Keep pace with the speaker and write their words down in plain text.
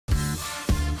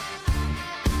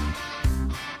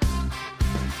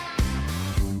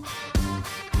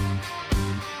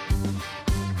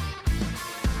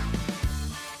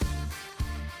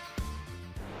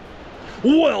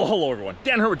Well, hello everyone,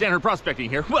 Dan Hurd, Dan Hurd Prospecting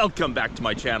here. Welcome back to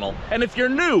my channel. And if you're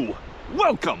new,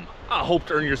 welcome. I hope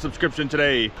to earn your subscription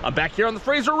today. I'm back here on the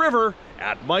Fraser River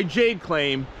at my jade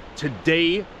claim.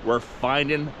 Today, we're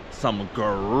finding some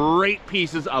great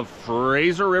pieces of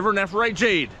Fraser River Nephrite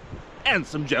Jade and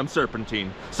some gem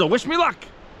serpentine. So wish me luck,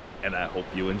 and I hope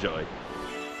you enjoy.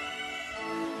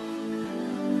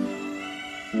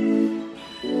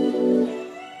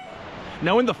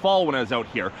 Now in the fall when I was out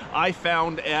here, I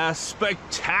found a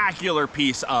spectacular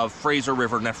piece of Fraser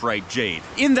River Nephrite Jade.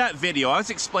 In that video, I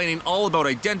was explaining all about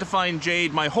identifying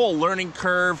jade, my whole learning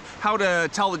curve, how to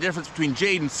tell the difference between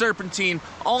jade and serpentine,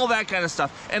 all that kind of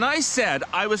stuff. And I said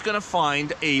I was gonna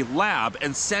find a lab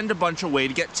and send a bunch away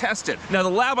to get tested. Now the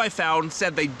lab I found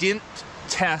said they didn't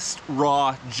test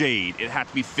raw jade. It had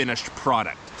to be finished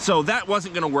product. So that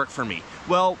wasn't gonna work for me.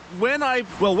 Well, when I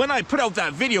put out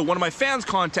that video, one of my fans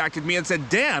contacted me and said,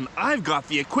 Dan, I've got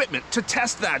the equipment to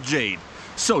test that jade.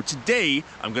 So today,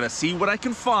 I'm gonna see what I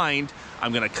can find.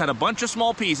 I'm gonna cut a bunch of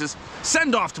small pieces,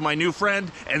 send off to my new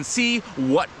friend, and see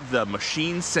what the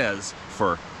machine says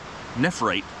for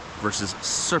nephrite versus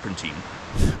serpentine.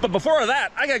 But before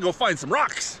that, I gotta go find some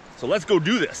rocks. So let's go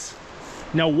do this.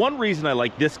 Now, one reason I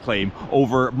like this claim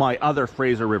over my other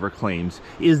Fraser River claims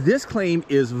is this claim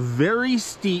is very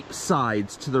steep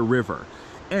sides to the river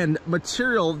and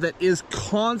material that is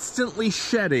constantly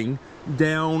shedding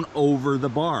down over the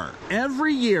bar.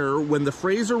 Every year when the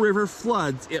Fraser River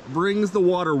floods, it brings the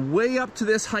water way up to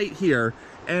this height here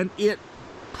and it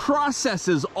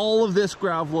processes all of this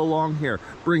gravel along here,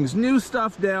 brings new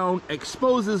stuff down,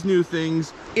 exposes new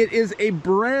things. It is a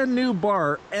brand new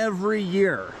bar every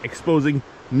year, exposing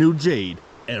new jade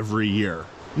every year.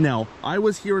 Now, I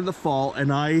was here in the fall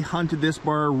and I hunted this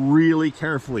bar really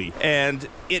carefully, and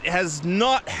it has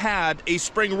not had a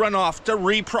spring runoff to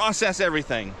reprocess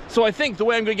everything. So I think the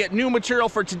way I'm gonna get new material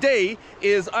for today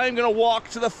is I'm gonna walk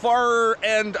to the far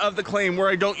end of the claim where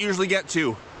I don't usually get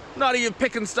to. Not even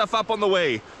picking stuff up on the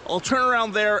way. I'll turn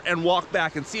around there and walk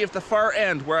back and see if the far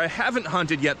end, where I haven't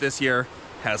hunted yet this year,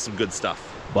 has some good stuff.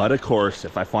 But of course,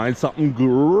 if I find something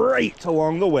great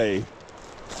along the way,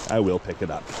 I will pick it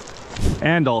up.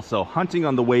 And also, hunting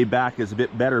on the way back is a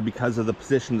bit better because of the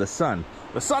position of the sun.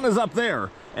 The sun is up there,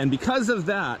 and because of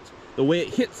that, the way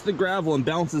it hits the gravel and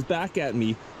bounces back at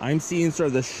me, I'm seeing sort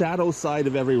of the shadow side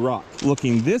of every rock.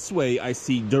 Looking this way, I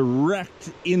see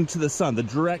direct into the sun, the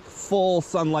direct full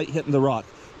sunlight hitting the rock.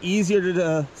 Easier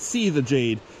to see the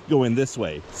jade going this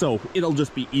way. So it'll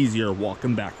just be easier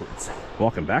walking backwards.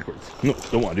 Walking backwards? No,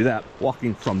 don't want to do that.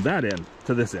 Walking from that end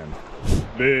to this end.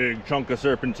 Big chunk of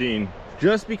serpentine.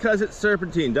 Just because it's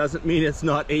serpentine doesn't mean it's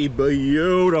not a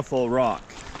beautiful rock.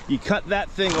 You cut that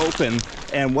thing open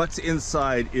and what's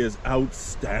inside is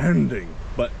outstanding.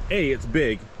 But A, it's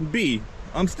big. B,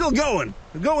 I'm still going.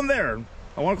 I'm going there.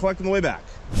 I want to collect on the way back.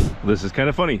 This is kind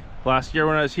of funny. Last year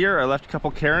when I was here, I left a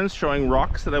couple cairns showing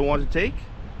rocks that I want to take.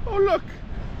 Oh look,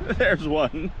 there's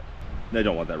one. I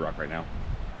don't want that rock right now.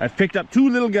 I've picked up two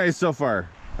little guys so far.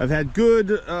 I've had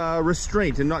good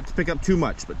restraint and not to pick up too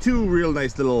much, but two real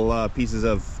nice little pieces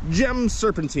of gem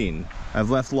serpentine. I've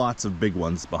left lots of big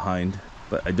ones behind,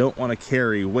 but I don't want to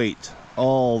carry weight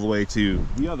all the way to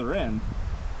the other end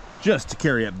just to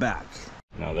carry it back.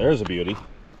 Now there's a beauty.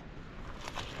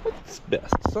 What's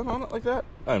best? Sun on it like that?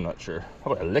 I'm not sure.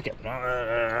 How about I lick it?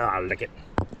 I'll lick it.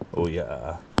 Oh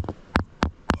yeah.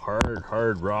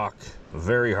 Hard rock.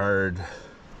 Very hard.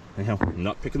 Anyhow, I'm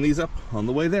not picking these up on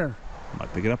the way there. I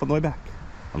might pick it up on the way back,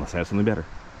 unless I have something better.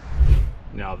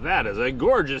 Now that is a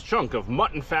gorgeous chunk of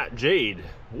mutton fat jade.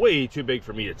 Way too big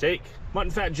for me to take. Mutton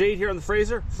fat jade here on the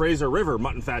Fraser River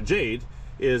mutton fat jade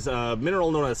is a mineral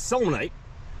known as selmenite.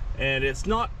 And it's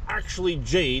not actually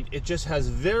jade, it just has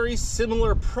very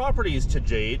similar properties to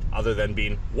jade, other than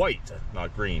being white,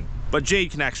 not green. But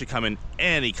jade can actually come in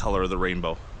any color of the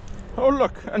rainbow. Oh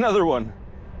look, another one.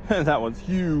 And that one's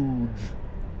huge.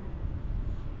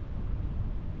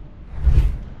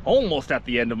 Almost at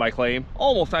the end of my claim.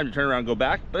 Almost time to turn around and go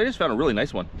back, but I just found a really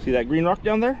nice one. See that green rock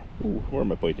down there? Ooh, where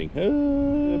am I pointing?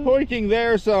 Pointing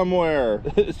there somewhere.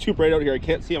 It's too bright out here, I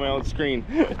can't see on my own screen.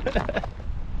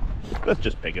 Let's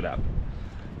just pick it up.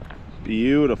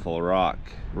 Beautiful rock.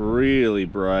 Really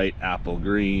bright apple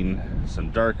green.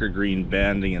 Some darker green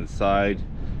banding inside.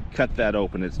 Cut that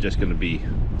open, it's just gonna be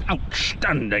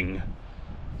outstanding.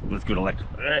 Let's go to like,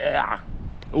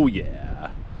 oh yeah.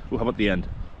 Oh, how about the end?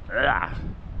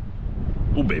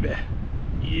 Oh baby.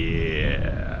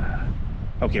 Yeah.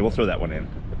 Okay, we'll throw that one in.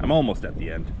 I'm almost at the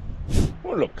end.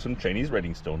 Oh look, some Chinese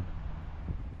writing stone.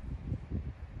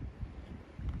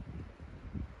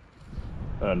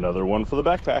 Another one for the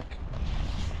backpack.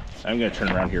 I'm gonna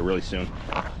turn around here really soon.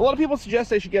 A lot of people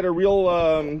suggest I should get a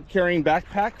real carrying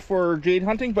backpack for jade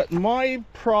hunting, but my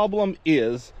problem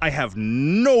is I have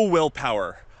no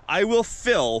willpower. I will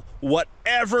fill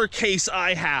whatever case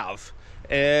I have,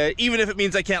 even if it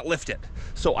means I can't lift it.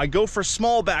 So I go for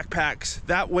small backpacks.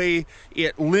 That way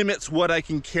it limits what I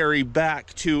can carry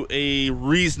back to a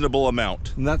reasonable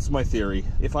amount. And that's my theory.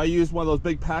 If I use one of those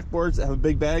big pack boards that have a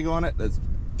big bag on it, that's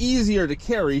easier to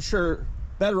carry, sure,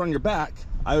 better on your back,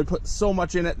 I would put so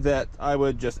much in it that I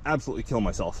would just absolutely kill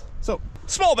myself. So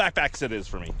small backpacks it is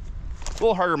for me. A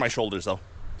little harder on my shoulders though.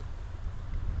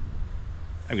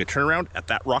 I'm gonna turn around at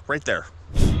that rock right there.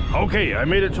 Okay, I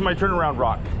made it to my turnaround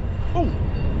rock. Oh,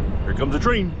 here comes a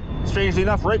train. Strangely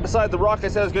enough, right beside the rock I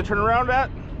said I was gonna turn around at,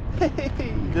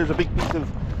 there's a big piece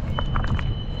of,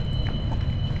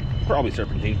 probably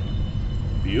serpentine.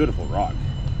 Beautiful rock.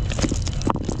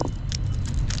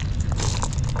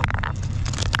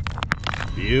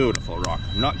 Beautiful rock.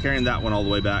 I'm not carrying that one all the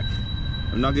way back.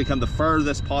 I'm not gonna come the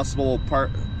farthest possible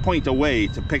point away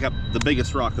to pick up the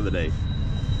biggest rock of the day.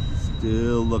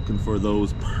 Still looking for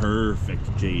those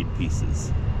perfect jade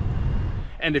pieces.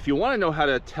 And if you want to know how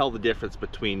to tell the difference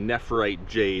between Nephrite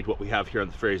Jade, what we have here on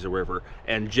the Fraser River,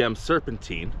 and gem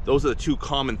serpentine, those are the two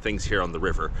common things here on the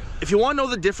river. If you want to know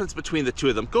the difference between the two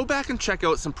of them, go back and check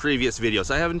out some previous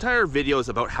videos. I have entire videos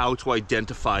about how to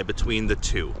identify between the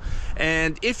two.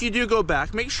 And if you do go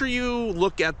back, make sure you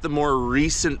look at the more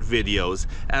recent videos,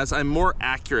 as I'm more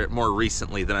accurate more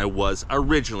recently than I was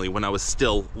originally when I was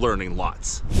still learning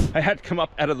lots. I had to come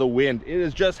up out of the wind. It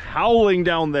is just howling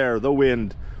down there, the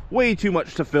wind. Way too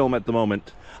much to film at the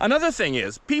moment. Another thing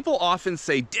is, people often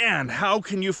say, Dan, how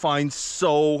can you find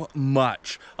so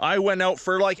much? I went out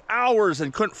for like hours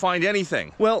and couldn't find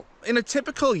anything. Well, in a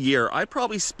typical year, I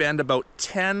probably spend about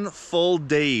 10 full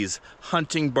days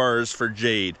hunting bars for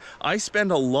jade. I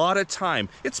spend a lot of time.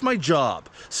 It's my job,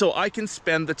 so I can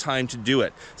spend the time to do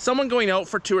it. Someone going out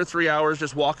for 2 or 3 hours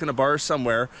just walking a bar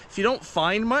somewhere, if you don't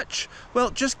find much, well,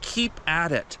 just keep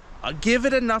at it. Give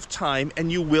it enough time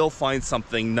and you will find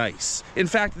something nice. In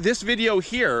fact, this video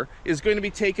here is going to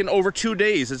be taken over 2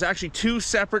 days. It's actually 2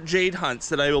 separate jade hunts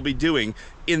that I will be doing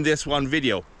in this one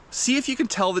video. See if you can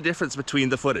tell the difference between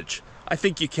the footage. I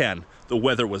think you can. The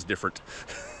weather was different.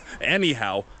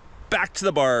 Anyhow, back to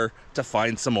the bar to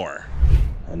find some more.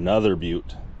 Another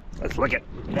butte. Let's look it.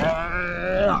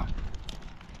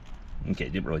 Okay,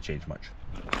 didn't really change much.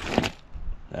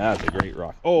 That's a great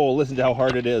rock. Oh, listen to how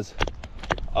hard it is.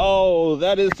 Oh,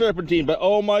 that is serpentine, but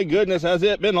oh my goodness, has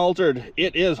it been altered?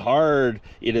 It is hard.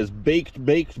 It is baked,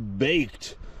 baked,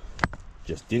 baked.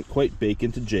 Just didn't quite bake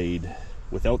into jade.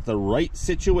 Without the right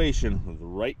situation, with the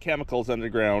right chemicals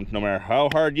underground, no matter how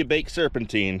hard you bake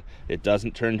serpentine, it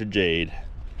doesn't turn to jade.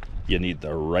 You need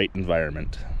the right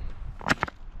environment.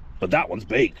 But that one's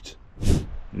baked.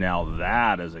 Now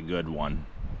that is a good one.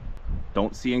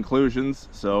 Don't see inclusions,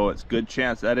 so it's good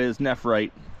chance that is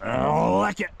nephrite. I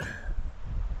like it.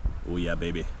 Oh yeah,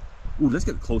 baby. Ooh, let's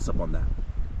get a close-up on that.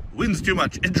 Wind's too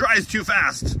much. It dries too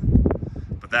fast.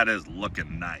 But that is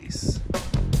looking nice.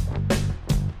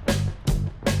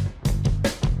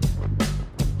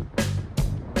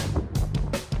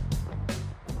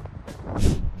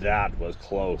 That was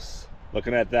close.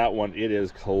 Looking at that one, it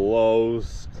is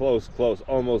close, close, close.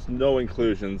 Almost no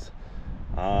inclusions.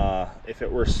 If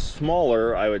it were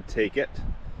smaller, I would take it.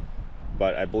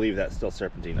 But I believe that's still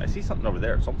serpentine. I see something over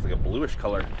there. It's almost like a bluish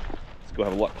color. Let's go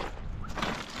have a look.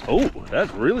 Oh,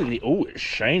 that's really neat. Oh, it's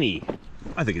shiny.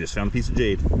 I think I just found a piece of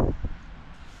jade.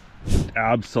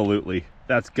 Absolutely.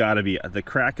 That's gotta be the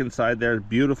crack inside there.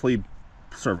 Beautifully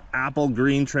sort of apple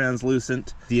green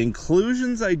translucent. The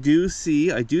inclusions I do see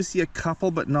a couple,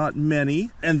 but not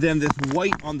many. And then this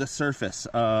white on the surface.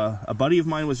 A buddy of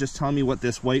mine was just telling me what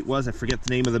this white was. I forget the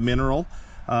name of the mineral.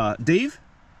 Dave?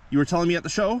 You were telling me at the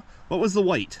show, what was the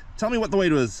white? Tell me what the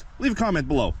white was. Leave a comment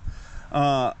below.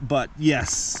 But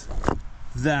yes,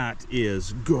 that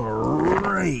is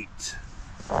great.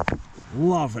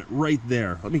 Love it right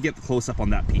there. Let me get the close up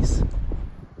on that piece.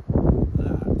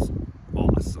 That's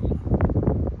awesome.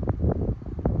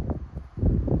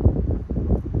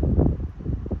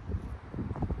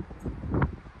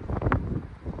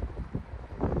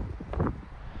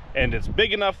 And it's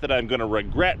big enough that I'm gonna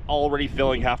regret already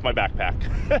filling half my backpack.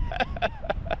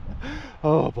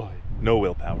 Oh boy, no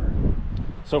willpower.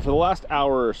 So for the last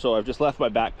hour or so, I've just left my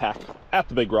backpack at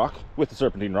the big rock with the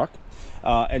serpentine rock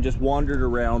and just wandered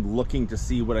around looking to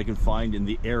see what I can find in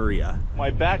the area. My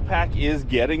backpack is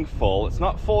getting full. It's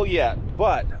not full yet,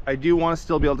 but I do want to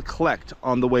still be able to collect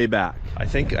on the way back. I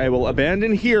think I will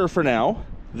abandon here for now.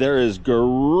 There is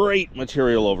great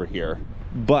material over here,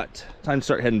 but time to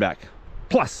start heading back.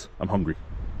 Plus, I'm hungry.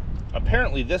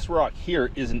 Apparently this rock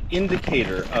here is an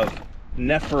indicator of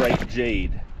Nephrite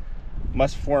Jade.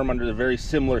 Must form under a very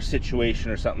similar situation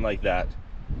or something like that.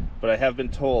 But I have been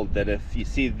told that if you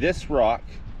see this rock,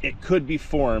 it could be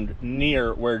formed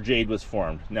near where jade was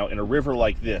formed. Now in a river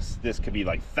like this could be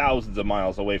like thousands of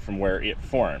miles away from where it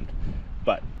formed.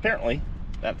 But apparently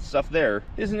that stuff there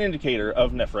is an indicator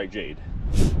of Nephrite Jade.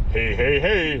 Hey, hey,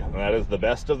 hey, that is the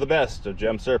best of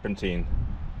gem serpentine.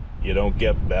 You don't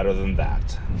get better than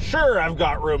that. Sure, I've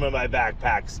got room in my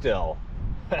backpack still.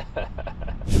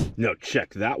 Now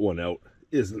check that one out.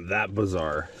 Isn't that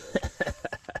bizarre?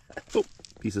 Oh,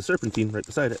 piece of serpentine right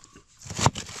beside it.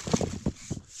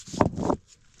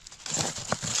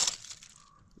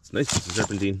 It's nice piece of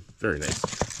serpentine. Very nice.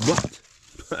 But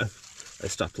I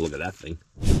stopped to look at that thing.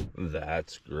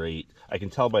 That's great. I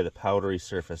can tell by the powdery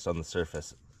surface on the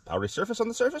surface. Powdery surface on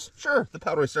the surface? Sure, the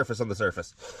powdery surface on the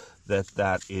surface.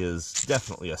 That is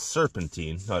definitely a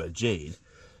serpentine, not a jade.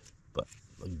 But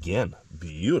again,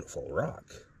 beautiful rock.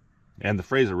 And the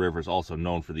Fraser River is also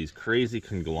known for these crazy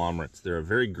conglomerates. They're a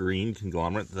very green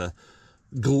conglomerate. The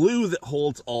glue that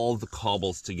holds all the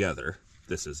cobbles together,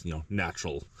 this is, you know,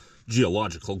 natural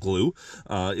geological glue,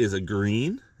 is a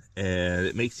green, and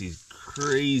it makes these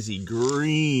crazy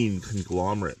green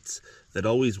conglomerates that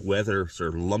always weather sort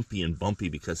of lumpy and bumpy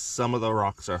because some of the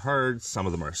rocks are hard, some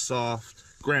of them are soft,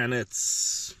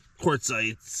 granites,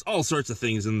 quartzites, all sorts of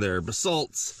things in there,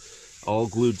 basalts, all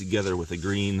glued together with a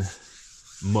green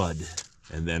mud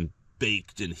and then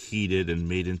baked and heated and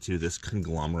made into this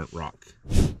conglomerate rock.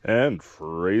 And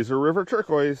Fraser River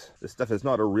turquoise. This stuff is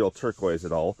not a real turquoise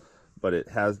at all, but it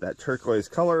has that turquoise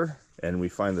color, and we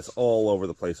find this all over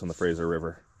the place on the Fraser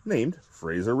River, named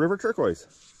Fraser River turquoise.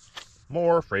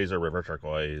 More Fraser River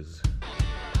turquoise.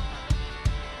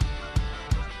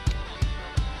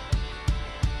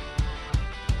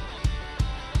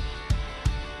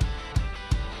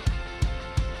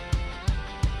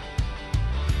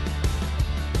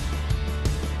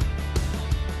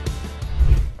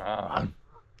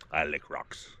 I like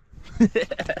rocks.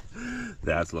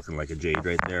 That's looking like a jade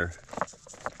right there.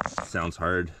 Sounds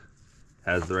hard.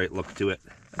 Has the right look to it.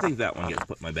 I think that one gets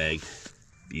put in my bag.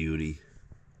 Beauty.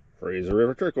 Fraser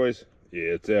River turquoise.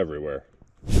 It's everywhere.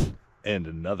 And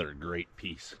another great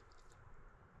piece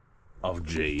of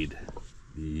jade.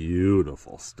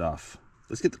 Beautiful stuff.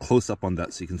 Let's get the close up on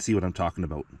that so you can see what I'm talking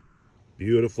about.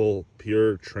 Beautiful,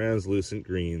 pure, translucent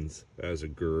greens. That is a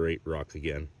great rock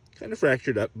again. Kind of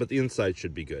fractured up, but the inside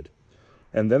should be good.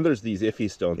 And then there's these iffy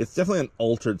stones. It's definitely an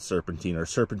altered serpentine or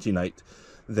serpentinite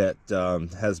that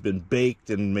has been baked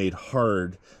and made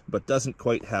hard, but doesn't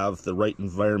quite have the right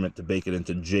environment to bake it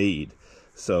into jade.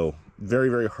 So very,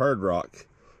 very hard rock,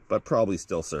 but probably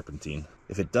still serpentine.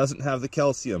 If it doesn't have the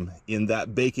calcium in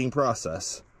that baking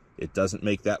process, it doesn't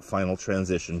make that final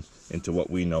transition into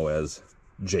what we know as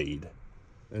jade.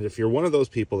 And if you're one of those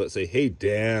people that say, hey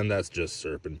Dan, that's just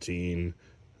serpentine,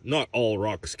 not all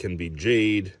rocks can be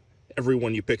jade,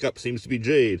 everyone you pick up seems to be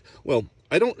jade. Well,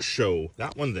 I don't show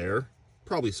that one there.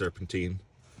 Probably serpentine.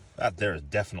 That there is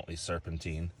definitely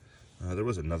serpentine. There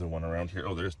was another one around here.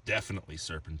 Oh, there's definitely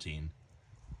serpentine.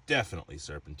 Definitely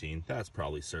serpentine. That's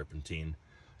probably serpentine.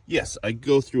 Yes, I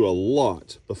go through a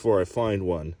lot before I find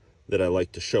one that I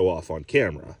like to show off on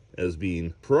camera as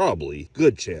being probably,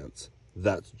 good chance,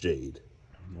 that's jade.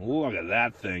 Look at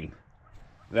that thing.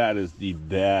 That is the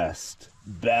best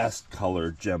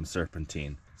colored gem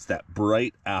serpentine. It's that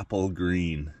bright apple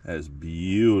green. That is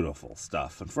beautiful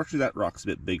stuff. Unfortunately, that rock's a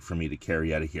bit big for me to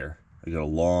carry out of here. I got a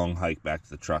long hike back to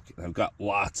the truck, and I've got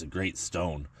lots of great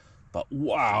stone. But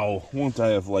wow, won't I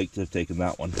have liked to have taken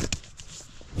that one.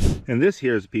 And this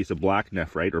here is a piece of black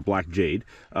nephrite, or black jade.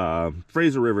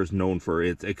 Fraser River is known for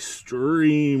its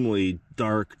extremely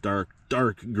dark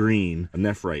green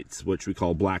nephrites, which we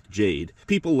call black jade.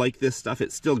 People like this stuff.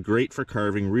 It's still great for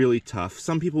carving, really tough.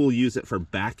 Some people will use it for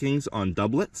backings on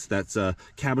doublets. That's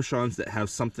cabochons that have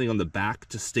something on the back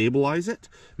to stabilize it,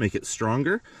 make it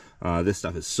stronger. This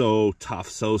stuff is so tough,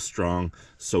 so strong,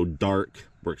 so dark.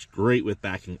 Works great with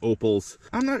backing opals.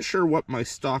 I'm not sure what my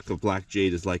stock of black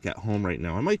jade is like at home right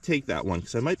now. I might take that one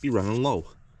because I might be running low.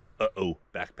 Uh-oh,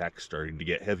 backpack's starting to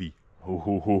get heavy.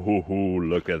 Oh,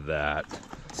 look at that.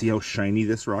 See how shiny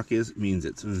this rock is? It means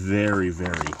it's very,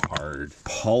 very hard.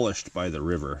 Polished by the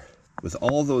river. With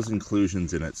all those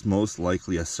inclusions in it, it's most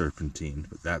likely a serpentine,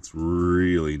 but that's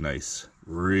really nice.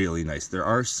 Really nice. There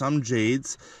are some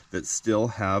jades that still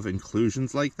have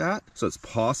inclusions like that, so it's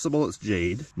possible it's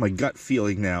jade. My gut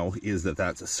feeling now is that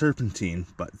that's a serpentine,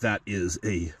 but that is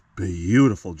a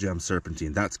beautiful gem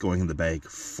serpentine. That's going in the bag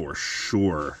for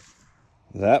sure.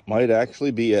 That might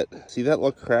actually be it. See that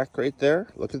little crack right there?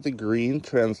 Look at the green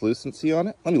translucency on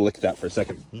it. Let me lick that for a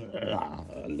second.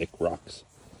 Lick rocks.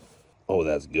 Oh,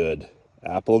 that's good.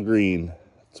 Apple green.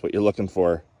 That's what you're looking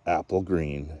for. Apple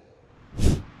green.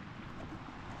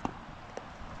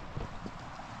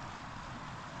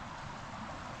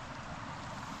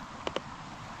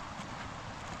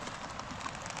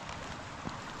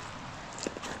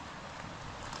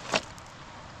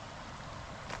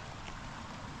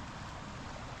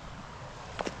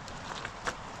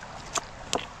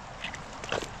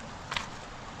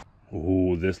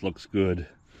 Oh, this looks good.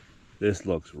 This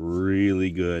looks really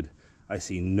good. I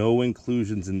see no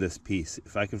inclusions in this piece.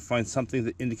 If I can find something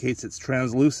that indicates it's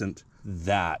translucent,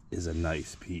 that is a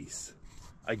nice piece.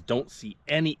 I don't see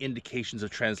any indications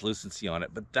of translucency on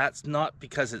it, but that's not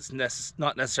because it's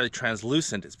not necessarily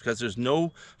translucent. It's because there's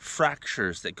no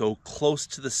fractures that go close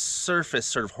to the surface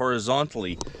sort of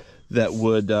horizontally that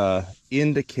would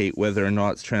indicate whether or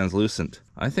not it's translucent.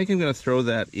 I think I'm going to throw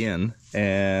that in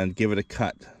and give it a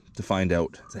cut to find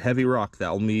out. It's a heavy rock.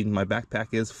 That'll mean my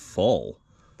backpack is full,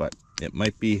 but it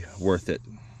might be worth it.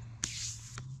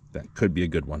 That could be a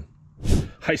good one.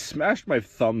 I smashed my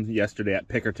thumb yesterday at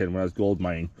Pickerton when I was gold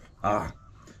mining.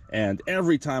 And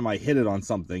every time I hit it on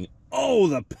something, oh,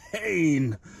 the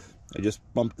pain! I just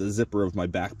bumped the zipper of my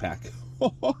backpack.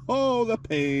 Oh, the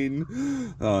pain!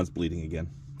 Oh, it's bleeding again.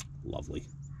 Lovely.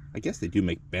 I guess they do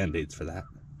make band-aids for that.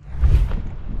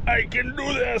 I can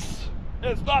do this!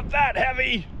 It's not that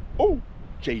heavy! Oh,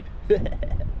 jade.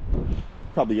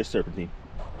 Probably just serpentine.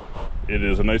 It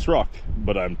is a nice rock,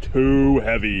 but I'm too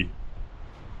heavy.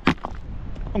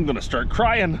 I'm gonna start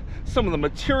crying. Some of the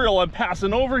material I'm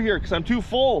passing over here because I'm too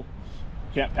full.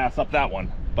 Can't pass up that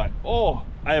one, but oh,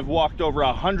 I have walked over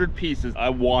 100 pieces I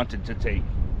wanted to take.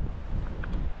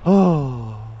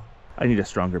 Oh, I need a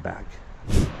stronger back.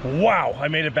 Wow, I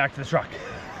made it back to the truck.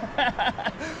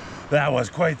 That was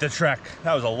quite the trek.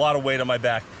 That was a lot of weight on my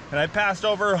back. And I passed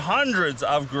over hundreds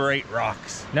of great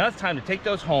rocks. Now it's time to take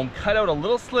those home, cut out a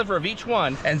little sliver of each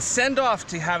one, and send off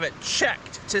to have it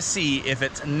checked to see if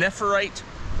it's nephrite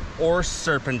or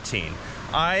serpentine.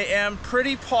 I am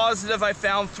pretty positive I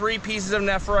found 3 pieces of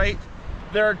nephrite.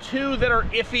 There are 2 that are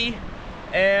iffy,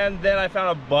 and then I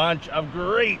found a bunch of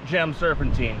great gem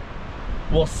serpentine.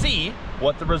 We'll see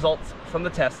what the results from the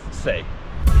tests say.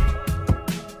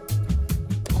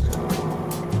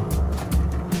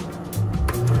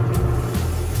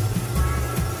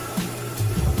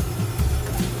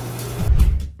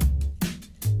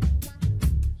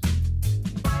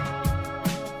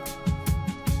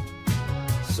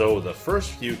 So the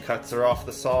first few cuts are off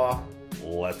the saw.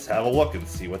 Let's have a look and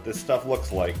see what this stuff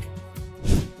looks like.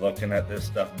 Looking at this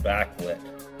stuff backlit.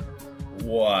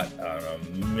 What an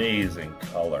amazing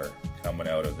color coming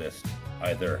out of this,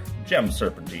 either gem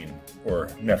serpentine or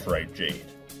nephrite jade.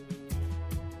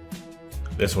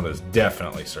 This one is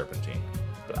definitely serpentine,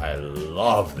 but I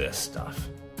love this stuff.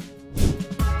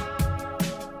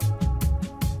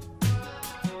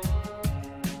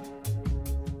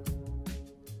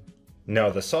 Now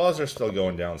the saws are still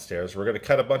going downstairs. We're going to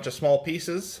cut a bunch of small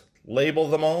pieces, label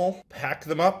them all, pack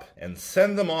them up, and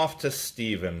send them off to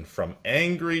Steven from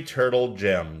Angry Turtle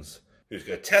Gems, who's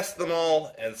going to test them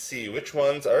all and see which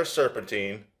ones are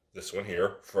serpentine. This one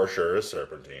here for sure is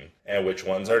serpentine. And which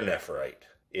ones are nephrite,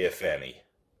 if any.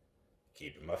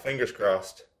 Keeping my fingers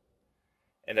crossed.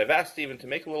 And I've asked Steven to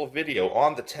make a little video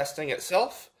on the testing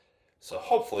itself, so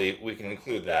hopefully we can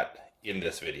include that in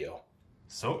this video.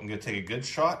 So I'm going to take a good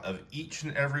shot of each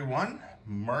and every one,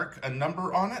 mark a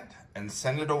number on it, and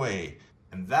send it away.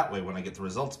 And that way, when I get the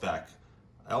results back,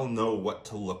 I'll know what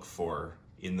to look for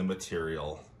in the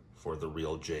material for the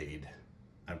real jade.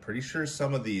 I'm pretty sure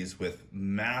some of these with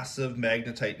massive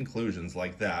magnetite inclusions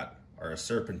like that are a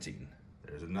serpentine.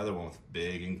 There's another one with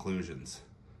big inclusions.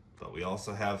 But we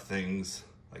also have things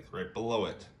like right below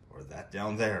it, or that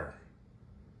down there,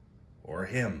 or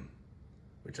him,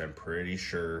 which I'm pretty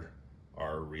sure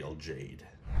are real jade.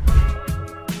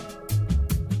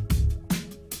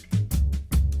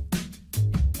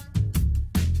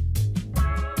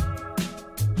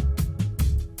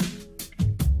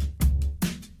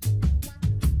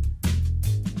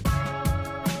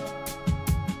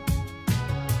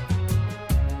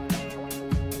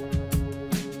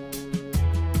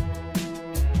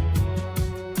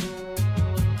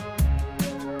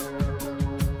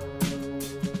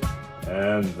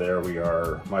 And there we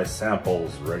are, my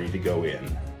samples ready to go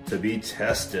in, to be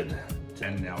tested.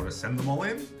 And now to send them all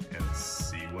in and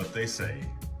see what they say.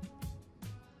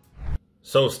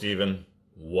 So Steven,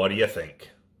 what do you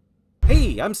think?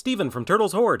 Hey, I'm Steven from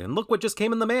Turtles Horde, and look what just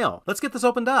came in the mail. Let's get this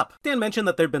opened up. Dan mentioned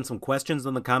that there'd been some questions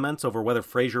in the comments over whether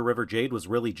Fraser River Jade was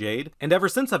really jade, and ever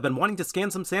since I've been wanting to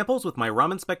scan some samples with my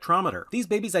Raman spectrometer. These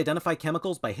babies identify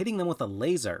chemicals by hitting them with a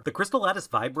laser. The crystal lattice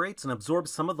vibrates and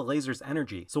absorbs some of the laser's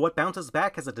energy, so what bounces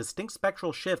back has a distinct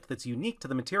spectral shift that's unique to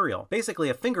the material, basically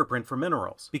a fingerprint for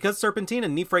minerals. Because serpentine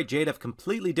and nephrite jade have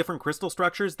completely different crystal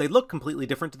structures, they look completely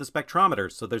different to the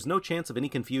spectrometers, so there's no chance of any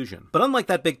confusion. But unlike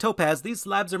that big topaz, these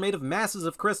slabs are made of masses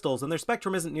of crystals and their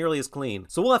spectrum isn't nearly as clean,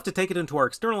 so we'll have to take it into our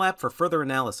external lab for further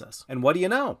analysis. And what do you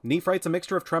know? Nephrite's a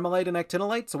mixture of tremolite and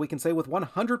actinolite, so we can say with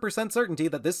 100% certainty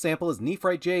that this sample is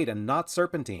nephrite jade and not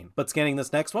serpentine. But scanning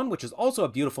this next one, which is also a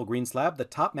beautiful green slab, the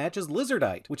top match is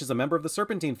lizardite, which is a member of the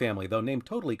serpentine family, though named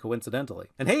totally coincidentally.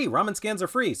 And hey, Raman scans are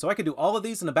free, so I could do all of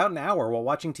these in about an hour while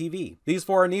watching TV. These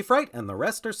 4 are nephrite and the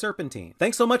rest are serpentine.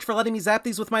 Thanks so much for letting me zap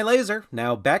these with my laser.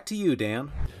 Now back to you,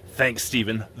 Dan. Thanks,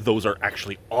 Steven. Those are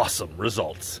actually awesome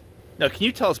results. Now, can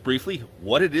you tell us briefly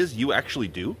what it is you actually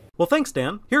do? Well, thanks,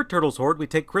 Dan. Here at Turtles Horde, we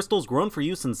take crystals grown for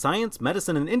use in science,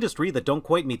 medicine, and industry that don't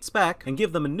quite meet spec, and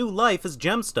give them a new life as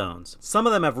gemstones. Some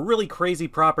of them have really crazy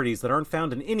properties that aren't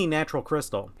found in any natural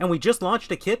crystal. And we just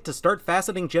launched a kit to start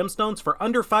faceting gemstones for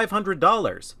under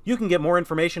 $500. You can get more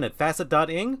information at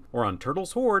facet.ing or on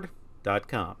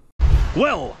turtleshorde.com.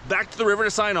 Well, back to the river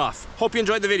to sign off. Hope you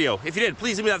enjoyed the video. If you did,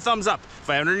 please give me that thumbs up. If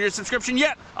I haven't earned your subscription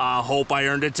yet, I hope I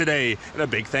earned it today. And a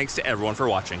big thanks to everyone for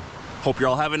watching. Hope you're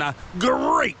all having a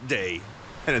great day.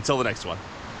 And until the next one,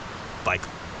 bye.